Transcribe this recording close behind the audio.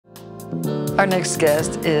Our next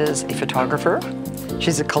guest is a photographer.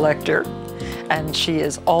 She's a collector, and she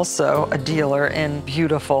is also a dealer in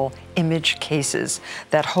beautiful image cases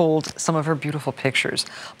that hold some of her beautiful pictures.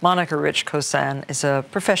 Monica Rich-Kosan is a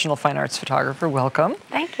professional fine arts photographer. Welcome.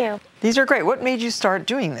 Thank you. These are great. What made you start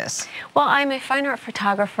doing this? Well, I'm a fine art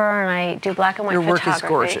photographer, and I do black and white photography. Your work is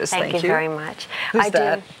gorgeous. Thank you very much. Who's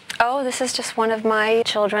that? Oh, this is just one of my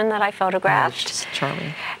children that I photographed. Oh, it's just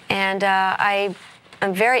charming. And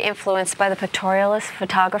I'm very influenced by the pictorialist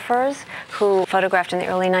photographers who photographed in the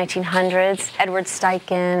early 1900s, Edward Steichen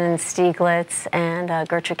and Stieglitz and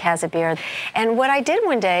Gertrude Casimir. And what I did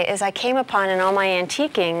one day is I came upon in all my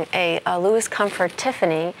antiquing a Louis Comfort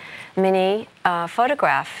Tiffany mini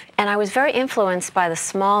photograph, and I was very influenced by the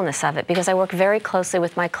smallness of it because I work very closely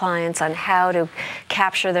with my clients on how to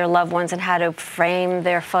capture their loved ones and how to frame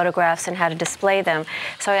their photographs and how to display them.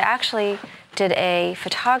 So I actually did a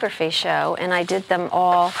photography show, and I did them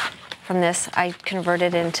all from this. I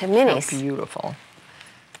converted into minis. How beautiful.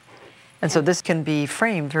 And so this can be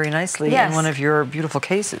framed very nicely Yes. in one of your beautiful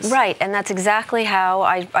cases. Right, and that's exactly how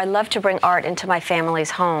I love to bring art into my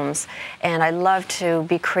family's homes, and I love to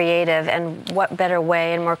be creative, and what better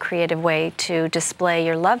way and more creative way to display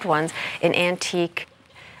your loved ones in antique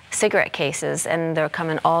cigarette cases, and they're come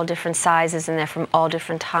in all different sizes, and they're from all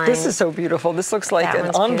different times. This is so beautiful. This looks like an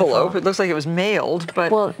envelope. Beautiful. It looks like it was mailed,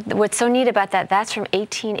 but... Well, what's so neat about that, that's from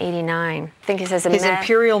 1889. I think it says... His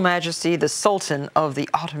Imperial Majesty, the Sultan of the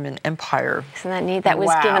Ottoman Empire. Isn't that neat? That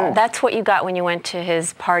was given... That's what you got when you went to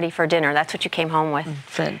his party for dinner. That's what you came home with.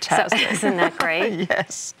 Fantastic. So, isn't that great?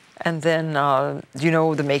 Yes. And then, do you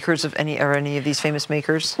know the makers of any of these famous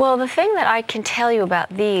makers? Well, the thing that I can tell you about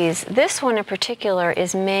these, this one in particular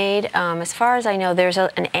is made, as far as I know, there's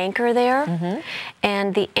an anchor there,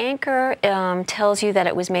 and the anchor tells you that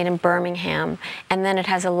it was made in Birmingham, and then it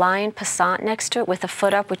has a lion passant next to it with a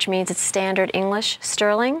foot up, which means it's standard English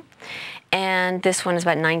sterling. And this one is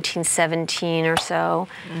about 1917 or so.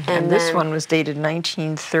 And this one was dated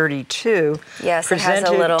 1932. Yes, it presented has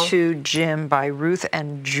a little... to Jim by Ruth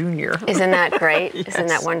and Jr. Isn't that great? Yes. Isn't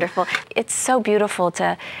that wonderful? It's so beautiful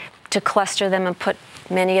to cluster them and put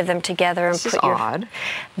many of them together. And This is odd.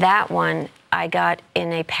 That one I got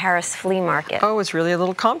in a Paris flea market. Oh, it's really a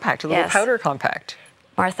little compact, a little powder compact.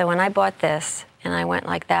 Martha, when I bought this and I went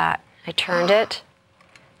like that, I turned it,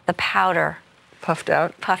 the powder puffed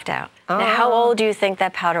out. Puffed out. Now, how old do you think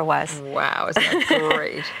that powder was? Wow, isn't that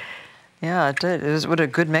great? Yeah, it did. What a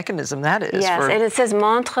good mechanism that is. Yes, and it says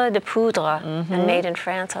Montre de Poudre and made in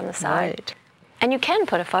France on the side. Right. And you can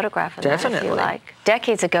put a photograph in Definitely. that if you like.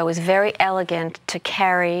 Decades ago, it was very elegant to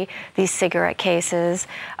carry these cigarette cases,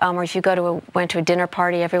 or if you went to a dinner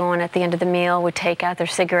party, everyone at the end of the meal would take out their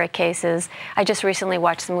cigarette cases. I just recently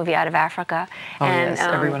watched the movie Out of Africa, and yes,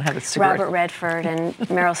 everyone had a cigarette. Robert Redford and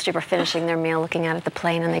Meryl Streep are finishing their meal, looking out at the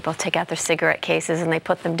plane, and they both take out their cigarette cases and they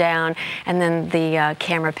put them down, and then the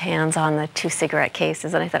camera pans on the two cigarette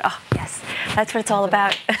cases, and I thought, oh yes, that's what it's all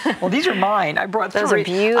about. Well, these are mine. I brought three. Those are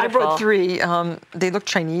beautiful. I brought three. They look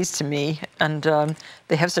Chinese to me, and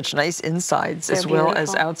they have such nice insides as well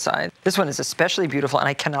as outside. This one is especially beautiful, and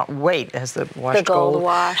I cannot wait. It has the washed gold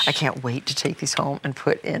wash. I can't wait to take these home and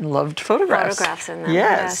put in loved photographs. Photographs in them.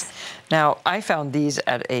 Yes. Now, I found these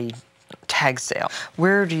at a tag sale.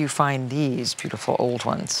 Where do you find these beautiful old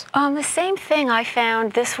ones? The same thing. I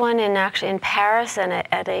found this one in Paris and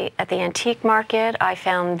at the antique market. I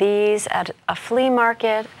found these at a flea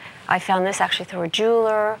market. I found this actually through a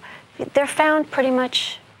jeweler. They're found pretty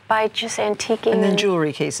much by just antiquing. And then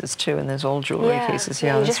jewelry cases too, and those old jewelry cases.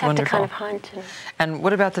 Yeah, you that's just have wonderful. to kind of hunt. And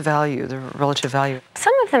what about the value, the relative value?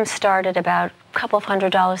 Some of them start at about a couple of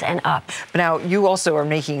 $100s and up. But now, you also are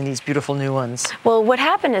making these beautiful new ones. Well, what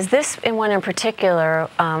happened is this one in particular,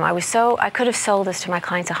 I could have sold this to my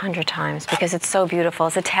clients 100 times because it's so beautiful.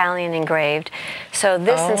 It's Italian engraved. So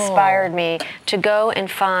this inspired me to go and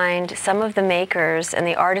find some of the makers and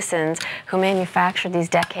the artisans who manufactured these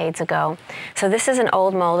decades ago. So this is an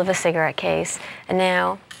old mold of a cigarette case, and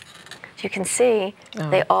now, you can see,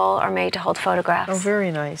 they all are made to hold photographs. Oh,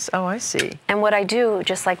 very nice. Oh, I see. And what I do,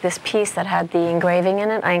 just like this piece that had the engraving in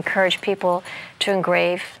it, I encourage people to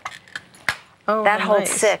engrave. Oh, that holds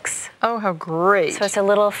nice. 6. Oh, how great. So it's a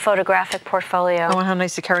little photographic portfolio. Oh, and how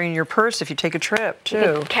nice to carry in your purse if you take a trip, too.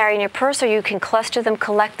 You can carry in your purse, or you can cluster them,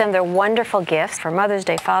 collect them. They're wonderful gifts for Mother's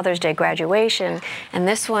Day, Father's Day, graduation. And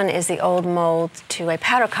this one is the old mold to a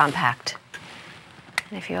powder compact.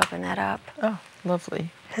 And if you open that up. Oh,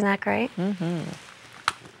 lovely. Isn't that great?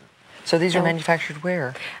 So these are manufactured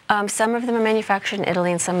where? Some of them are manufactured in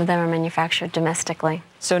Italy, and some of them are manufactured domestically.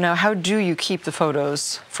 So now, how do you keep the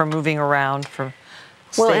photos from moving around, from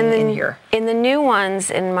staying in here? In the new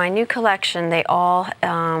ones, in my new collection, they all,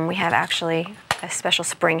 we have actually a special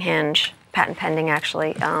spring hinge, patent pending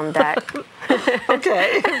actually, that...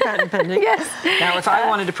 Okay, patent pending. Yes. Now, if I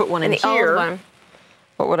wanted to put one in the here, old one.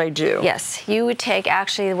 what would I do? Yes, you would take,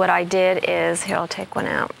 actually what I did is, here I'll take one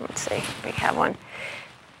out, let's see if we have one.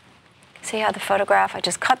 See how the photograph, I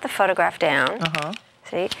just cut the photograph down,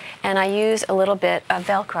 see, and I use a little bit of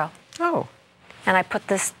Velcro. Oh. And I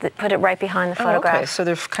put it right behind the photograph. Okay, so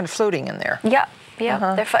they're kind of floating in there. Yeah,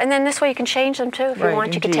 yeah. And then this way you can change them too. If you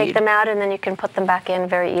want, you can take them out and then you can put them back in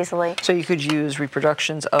very easily. So you could use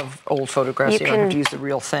reproductions of old photographs. You don't have to use the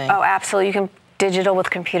real thing. Oh, absolutely. You can digital with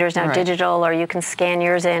computers now, digital, or you can scan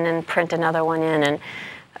yours in and print another one in,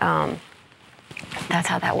 and that's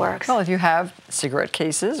how that works. Well, if you have cigarette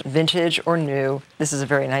cases, vintage or new, this is a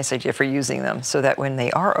very nice idea for using them so that when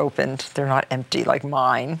they are opened, they're not empty like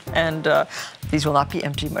mine. And these will not be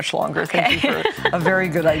empty much longer. Okay. Thank you for a very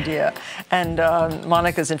good idea. And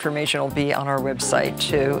Monica's information will be on our website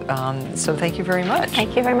too. So thank you very much.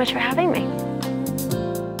 Thank you very much for having me.